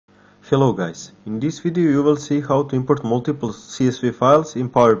Hello guys, in this video you will see how to import multiple CSV files in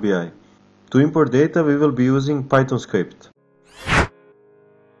Power BI. To import data we will be using Python script.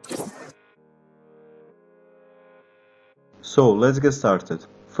 So let's get started.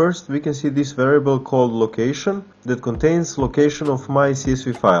 First we can see this variable called location that contains location of my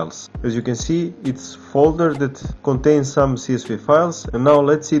CSV files. As you can see, it's folder that contains some CSV files, and now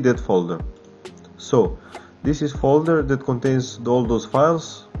let's see that folder. So this is folder that contains all those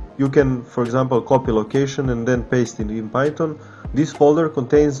files. You can, for example, copy location and then paste it in Python. This folder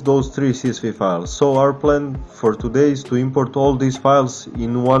contains those three CSV files. So our plan for today is to import all these files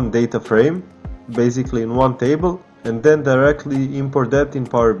in one data frame, basically in one table, and then directly import that in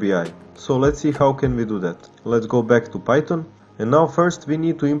Power BI. So let's see how can we do that. Let's go back to Python. And now first we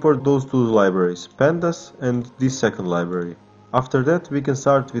need to import those two libraries, pandas and this second library. After that we can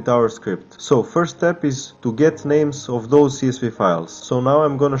start with our script. So first step is to get names of those CSV files. So now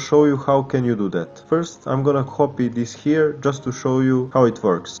I'm gonna show you how can you do that. First I'm gonna copy this here just to show you how it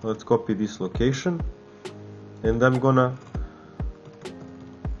works. Let's copy this location and I'm gonna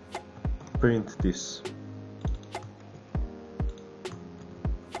print this.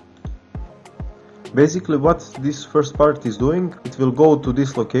 Basically what this first part is doing, it will go to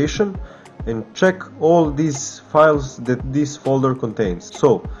this location and check all these files that this folder contains.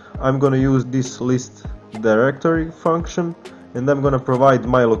 So I'm gonna use this list directory function and I'm gonna provide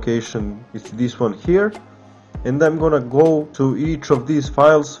my location, it's this one here, and I'm gonna go to each of these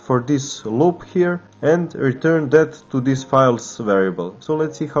files for this loop here and return that to this files variable. So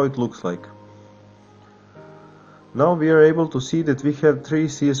let's see how it looks like. Now we are able to see that we have three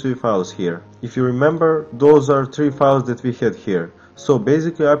CSV files here. If you remember, those are three files that we had here. So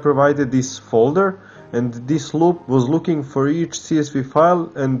basically I provided this folder and this loop was looking for each CSV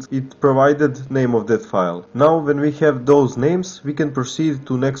file and it provided name of that file. Now when we have those names we can proceed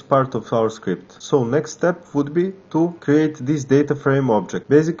to next part of our script. So next step would be to create this data frame object.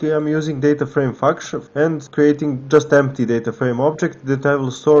 Basically I'm using data frame function and creating just empty data frame object that I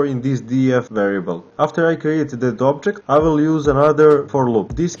will store in this def variable. After I create that object I will use another for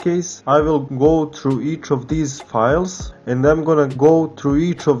loop. In this case I will go through each of these files and I'm gonna go through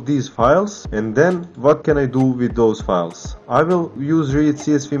each of these files, and then what can I do with those files? I will use read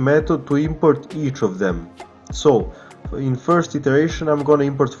CSV method to import each of them. So in first iteration I'm gonna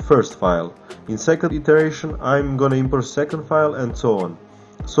import first file, in second iteration I'm gonna import second file, and so on.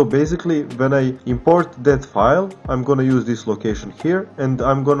 So basically when I import that file I'm gonna use this location here and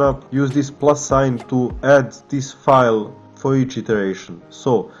I'm gonna use this plus sign to add this file for each iteration.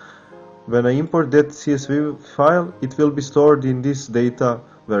 So when I import that CSV file, it will be stored in this data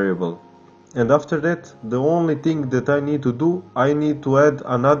variable. And after that, the only thing that I need to do, I need to add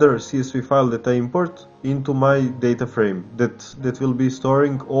another CSV file that I import into my data frame that will be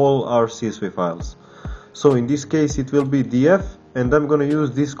storing all our CSV files. So in this case it will be df, and I'm gonna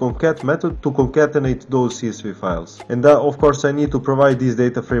use this concat method to concatenate those CSV files. And of course I need to provide this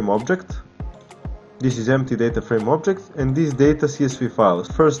data frame object. This is empty data frame object and this data CSV file.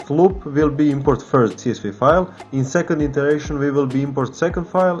 First loop will be import first CSV file, in second iteration we will be import second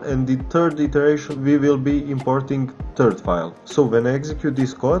file, and the third iteration we will be importing third file. So when I execute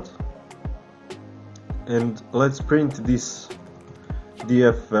this code, and let's print this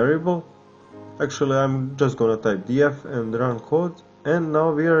df variable, actually I'm just gonna type df and run code, and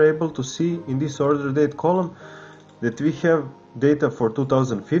now we are able to see in this order date column that we have data for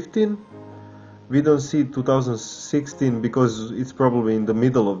 2015. We don't see 2016 because it's probably in the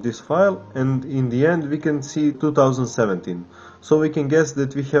middle of this file, and in the end we can see 2017. So we can guess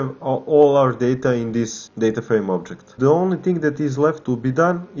that we have all our data in this data frame object. The only thing that is left to be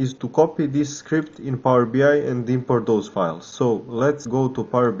done is to copy this script in Power BI and import those files. So let's go to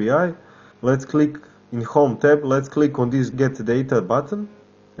Power BI, let's click in Home tab, let's click on this Get Data button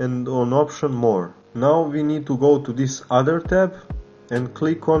and on option More. Now we need to go to this other tab and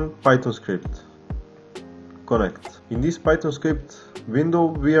click on Python script. Connect. In this Python script window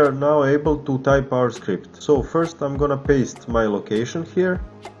we are now able to type our script. So first I'm gonna paste my location here,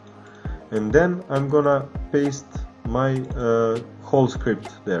 and then I'm gonna paste my whole script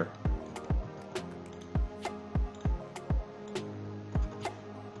there.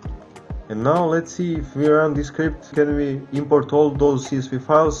 And now let's see if we run this script, can we import all those CSV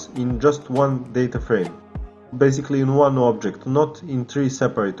files in just one data frame. Basically in one object, not in three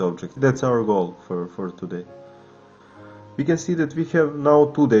separate objects. That's our goal for today. We can see that we have now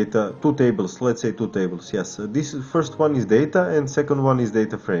two tables, let's say two tables, yes. This first one is data and second one is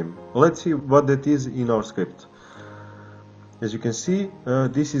data frame. Let's see what that is in our script. As you can see,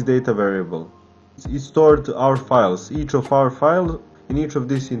 this is data variable. It stored our files. Each of our files in each of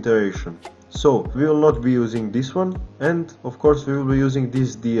these iteration. So we will not be using this one, and of course we will be using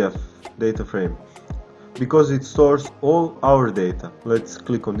this df data frame because it stores all our data. Let's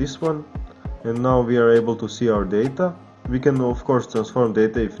click on this one, and now we are able to see our data. We can of course transform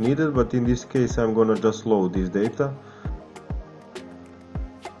data if needed, but in this case I'm gonna just load this data.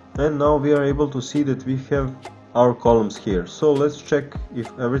 And now we are able to see that we have our columns here. So let's check if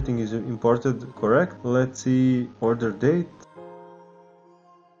everything is imported correct. Let's see order date,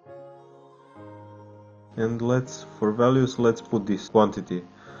 and for values let's put this quantity.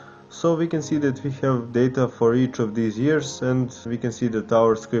 So we can see that we have data for each of these years, and we can see that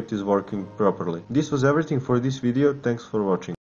our script is working properly. This was everything for this video. Thanks for watching.